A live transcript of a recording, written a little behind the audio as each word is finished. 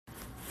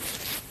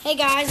Hey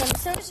guys, I'm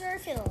so sorry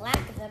for the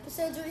lack of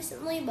episodes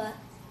recently, but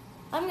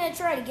I'm going to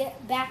try to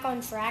get back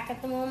on track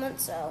at the moment,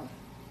 so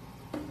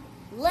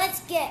let's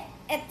get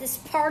at this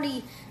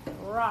party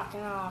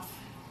rocking off.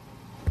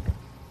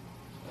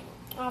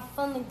 Off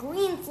on the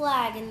green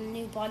flag in the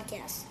new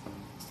podcast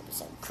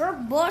episode. Kyle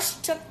Busch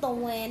took the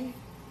win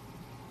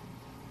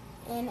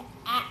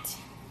at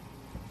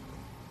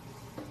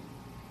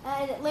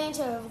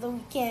Atlanta over the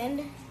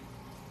weekend.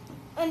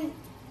 And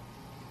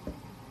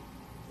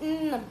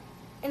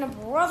in a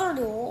brother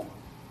duel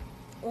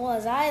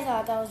I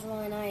thought that was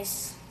really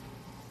nice.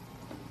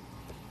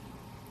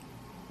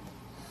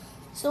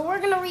 So we're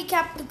going to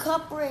recap the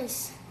Cup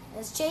race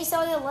as Chase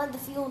Elliott led the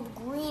field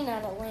green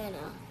at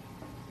Atlanta.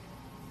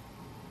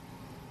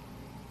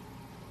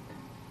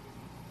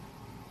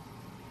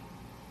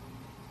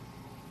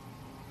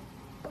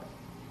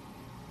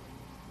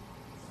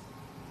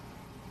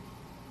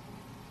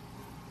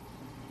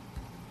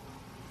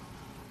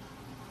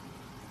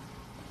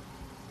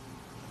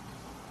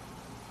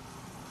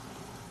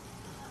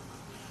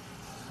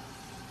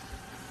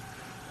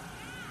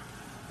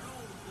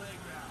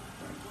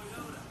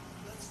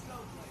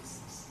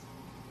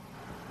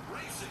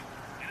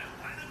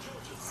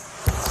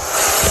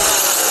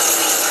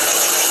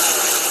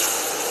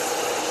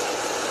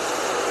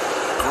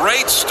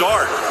 Great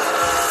start.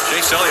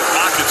 Chase Elliott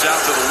pockets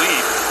out to the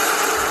lead.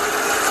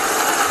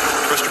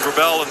 Christopher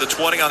Bell in the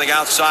 20 on the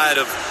outside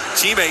of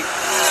teammate.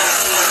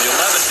 The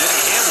 11,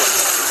 Denny Hamlin.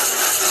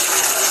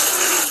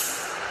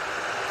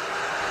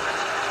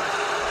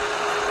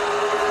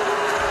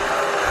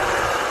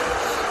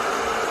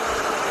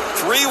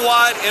 Three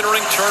wide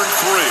entering turn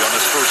 3 on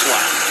this first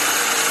lap.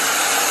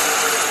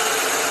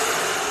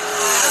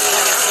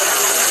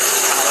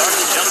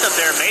 Jumped up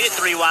there and made it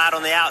 3 wide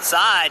on the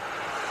outside.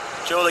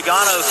 Joe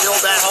Logano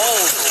filled that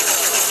hole.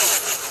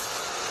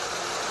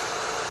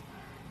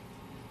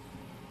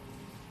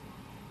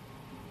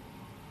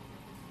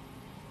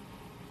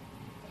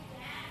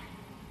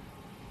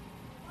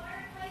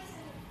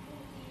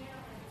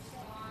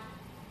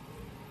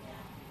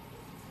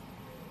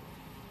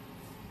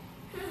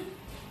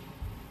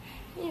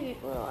 Maybe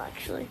it will,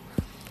 actually.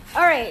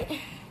 Alright.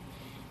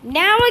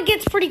 Now it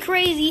gets pretty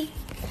crazy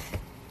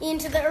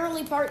into the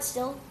early part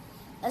still.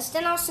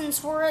 Stenhouse and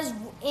Suarez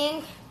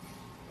and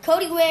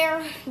Cody,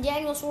 Ware,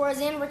 Daniel Suarez,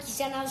 and Ricky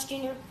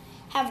Stenhouse.Jr.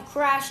 have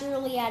crashed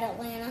early at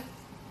Atlanta.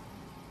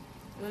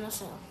 When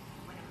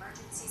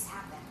emergencies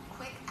happen,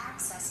 quick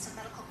access to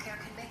medical care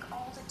can make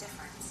all the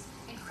difference.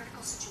 In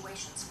critical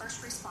situations,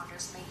 first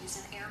responders may use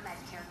an Air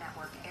Medcare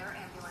Network air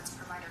ambulance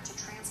provider to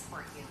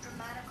transport you,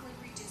 dramatically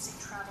reducing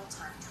travel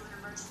time to an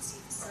emergency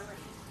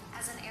facility.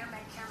 As an Air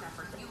Medcare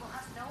member, you will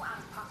have no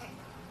out-of-pocket.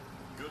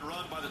 Good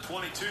run by the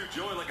 22,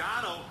 Joey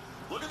Logano.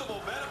 Look at the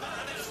momentum.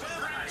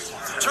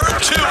 Turn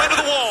 2 into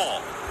the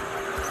wall.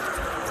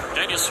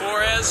 Daniel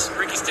Suarez,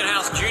 Ricky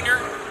Stenhouse.Jr.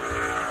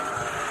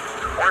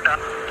 We're done.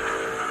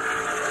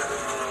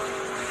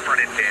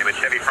 Front end damage,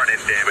 heavy front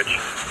end damage.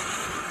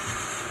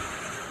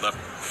 Left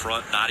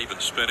front not even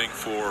spinning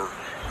for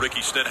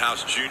Ricky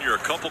Stenhouse.Jr. A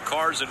couple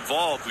cars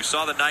involved. We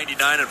saw the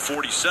 99 and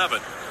 47.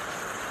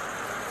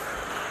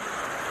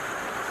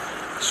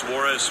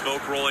 Suarez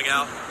smoke rolling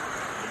out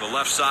from the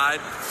left side.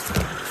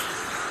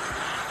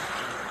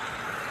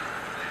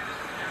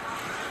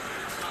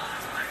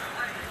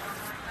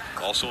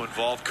 Also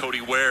involved Cody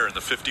Ware in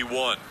the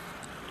 51.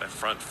 Left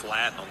front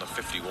flat on the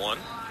 51.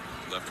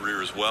 Left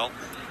rear as well.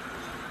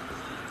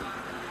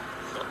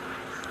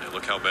 And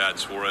look how bad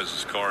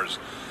Suarez's car is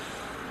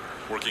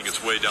working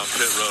its way down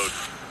pit road.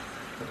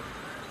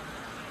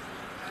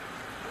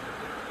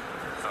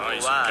 Oh,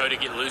 you see Cody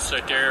get loose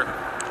right there.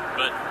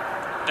 But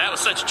that was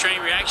such a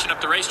train reaction up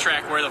the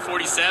racetrack where the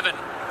 47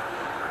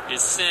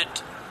 is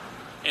sent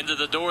into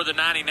the door of the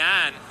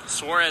 99.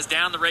 Suarez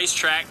down the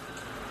racetrack.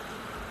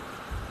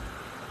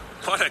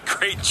 What a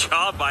great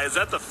job by, is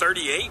that the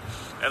 38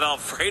 at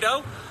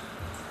Alfredo?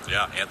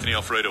 Yeah, Anthony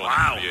Alfredo on the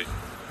 38.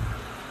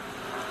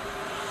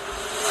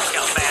 Look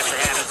how fast it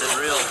happens in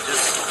real.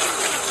 Just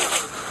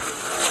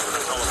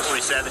on the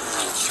 47.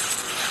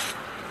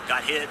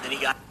 Got hit, then he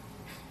got.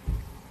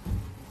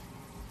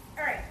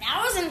 Alright,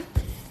 that wasn't.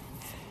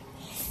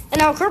 And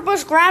now Kyle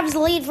Busch grabs the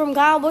lead from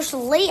Kyle Busch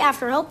late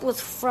after help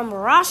from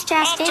Ross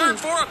Chastain. Turn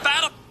 4, a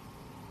battle.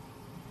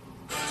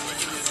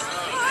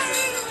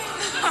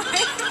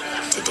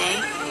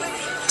 Today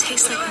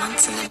tastes like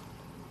months in the...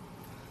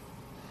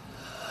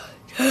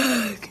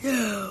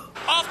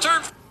 Off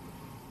turn.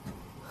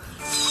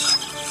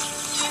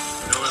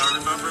 You know what I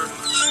remember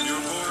when you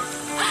were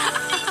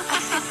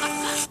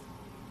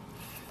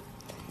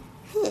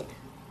born?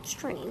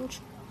 Strange.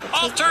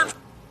 Off turn.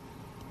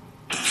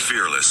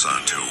 Fearless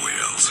on 2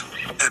 wheels.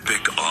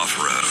 Epic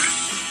off-road.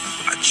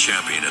 A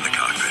champion in the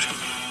cockpit.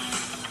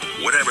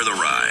 Whatever the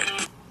ride.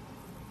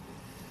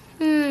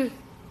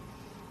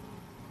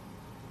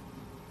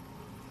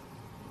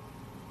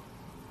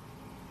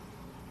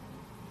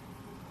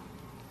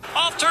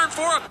 Off turn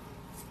 4.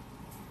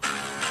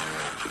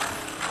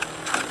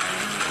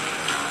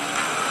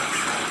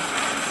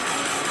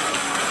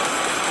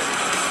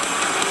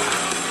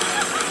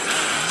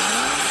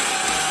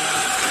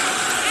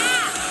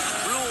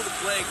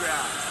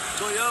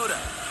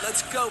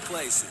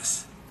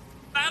 places.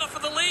 Battle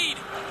for the lead.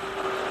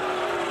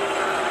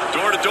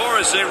 Door to door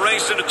as they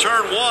race into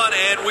turn one,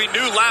 and we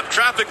knew lap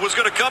traffic was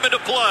going to come into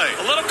play.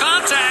 A little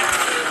contact.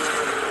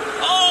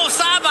 Oh,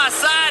 side by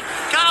side.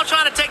 Kyle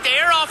trying to take the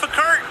air off of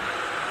Kurt.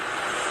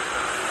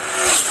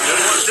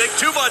 Doesn't want to take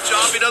too much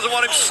off. He doesn't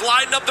want him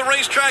sliding up the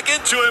racetrack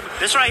into him.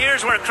 This right here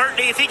is where Kurt,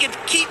 if he can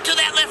keep to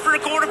that left rear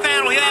quarter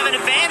panel, he'll have an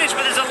advantage,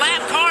 but there's a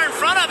lap car in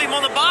front of him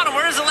on the bottom.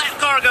 Where does the lap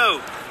car go?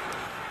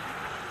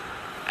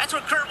 That's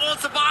where Kurt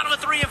wants the bottom of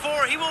 3 and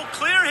 4. He will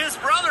clear his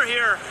brother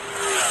here.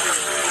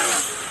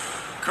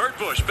 Kurt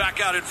Busch back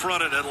out in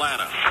front at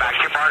Atlanta. Back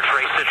to your marks,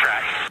 race the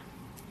track.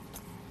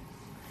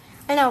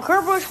 And now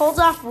Kurt Busch holds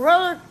off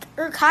brother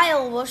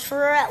Kyle Busch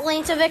for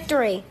Atlanta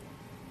victory.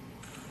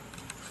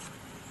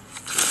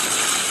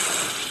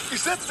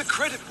 Is that the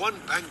Credit One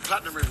Bank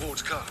Platinum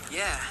Rewards card?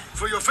 Yeah.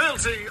 For your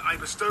fealty, I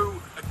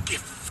bestow a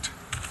gift.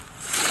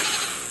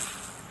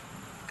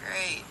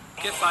 Great.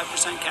 Get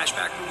 5%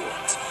 cashback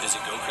rewards.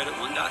 Visit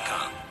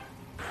GoCreditOne.com.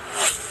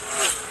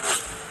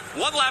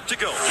 1 lap to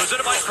go.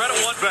 Presented by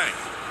Credit One Bank.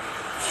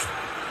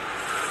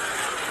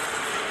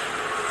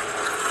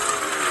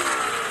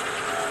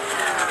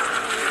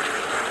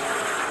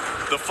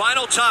 The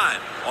final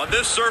time on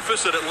this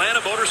surface at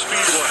Atlanta Motor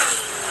Speedway.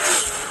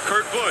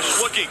 Kurt Busch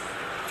looking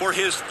for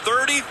his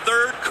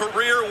 33rd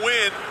career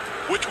win,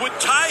 which would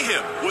tie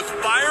him with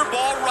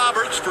Fireball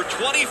Roberts for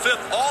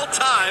 25th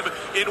all-time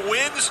in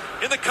wins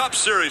in the Cup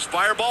Series.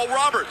 Fireball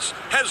Roberts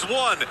has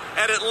won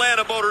at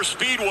Atlanta Motor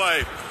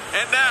Speedway.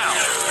 And now,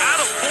 out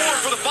of 4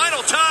 for the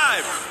final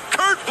time,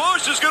 Kurt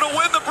Busch is going to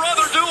win the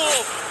brother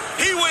duel.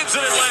 He wins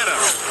at Atlanta.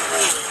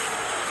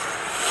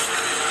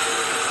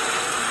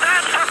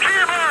 That's the key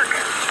mark.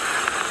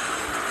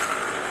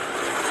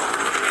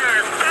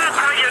 Yes, that's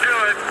how you do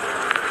it.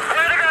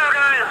 Way to go,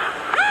 guys.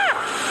 Woo!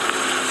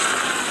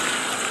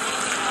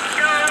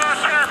 Go,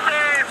 Ross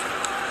Chastain.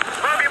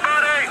 Love you,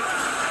 buddy.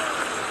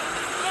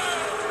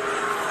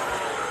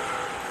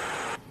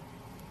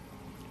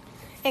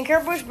 And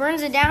Kurt Busch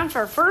burns it down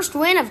for first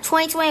win of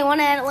 2021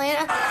 at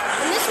Atlanta.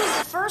 And this was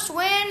the first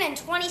win in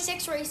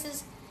 26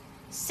 races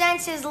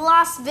since his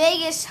Las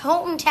Vegas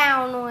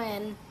hometown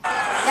win.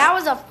 That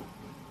was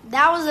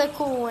a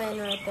cool win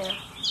right there.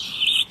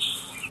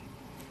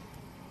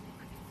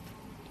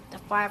 The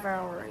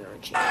 5-hour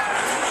energy.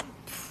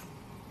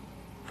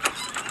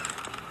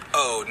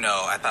 Oh,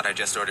 no. I thought I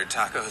just ordered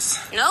tacos.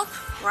 Nope.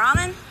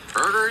 Ramen,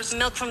 Burgers?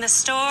 milk from the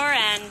store,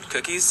 and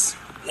Cookies?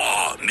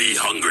 Wow, me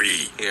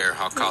hungry. Here,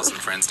 I'll call some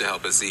friends to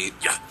help us eat.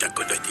 Yeah, that's a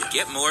good idea.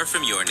 Get more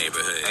from your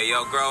neighborhood. Hey,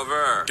 yo,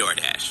 Grover.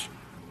 DoorDash.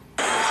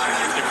 The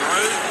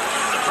growth,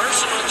 the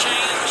personal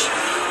change.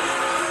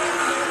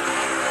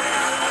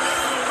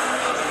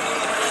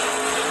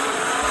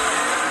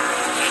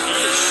 And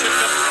he has shook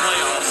up the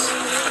playoffs.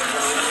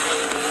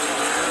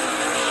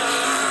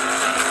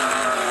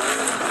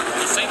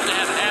 He seems to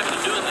have a habit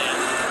of doing that.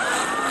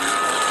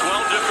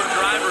 12 different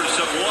drivers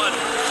have won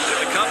in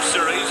the Cup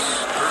Series.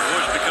 Kurt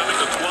Busch becoming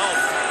the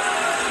 12th.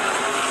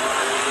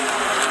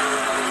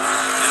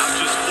 Now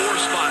just 4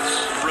 spots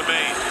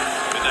remain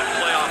in that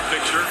playoff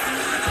picture.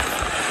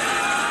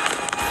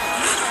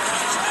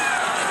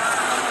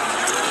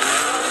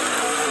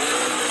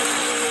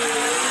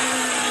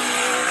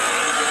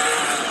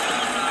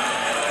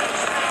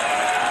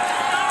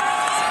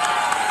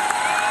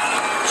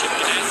 Chip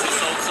Ganassi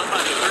sold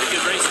somebody a pretty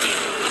good race team.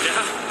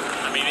 Yeah.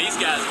 I mean, these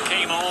guys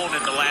came on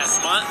in the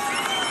last month.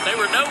 They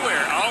were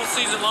nowhere all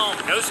season long.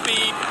 No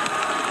speed,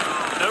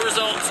 no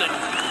results, and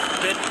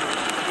been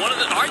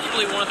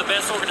arguably one of the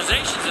best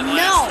organizations in the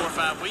last 4 or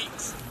 5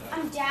 weeks.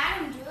 I'm Dad.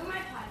 I'm doing my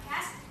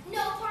podcast.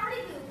 No party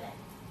pooping.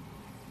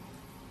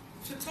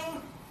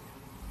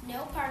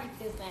 No party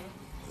pooping.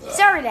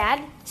 Sorry,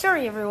 Dad.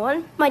 Sorry,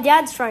 everyone. My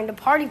dad's trying to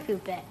party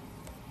poop it.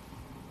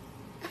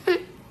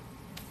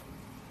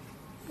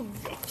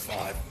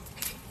 5.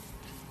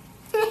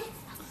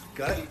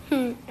 Got it?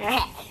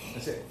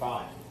 That's it,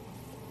 5.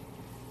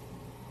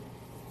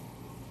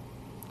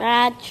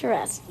 That's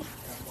Are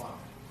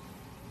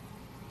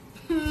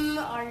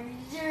you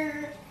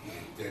sure?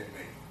 Dead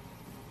me.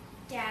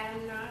 Dad,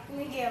 I'm not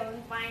going to go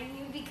and find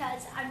you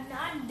because I'm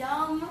not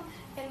dumb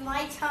and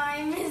my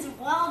time is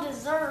well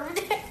deserved.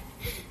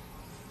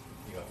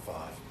 You got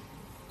 5.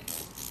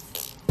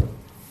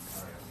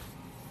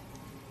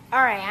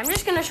 All right, I'm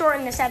just going to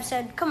shorten this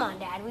episode. Come on,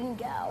 Dad, we can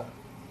go.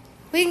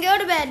 We can go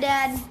to bed,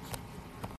 Dad.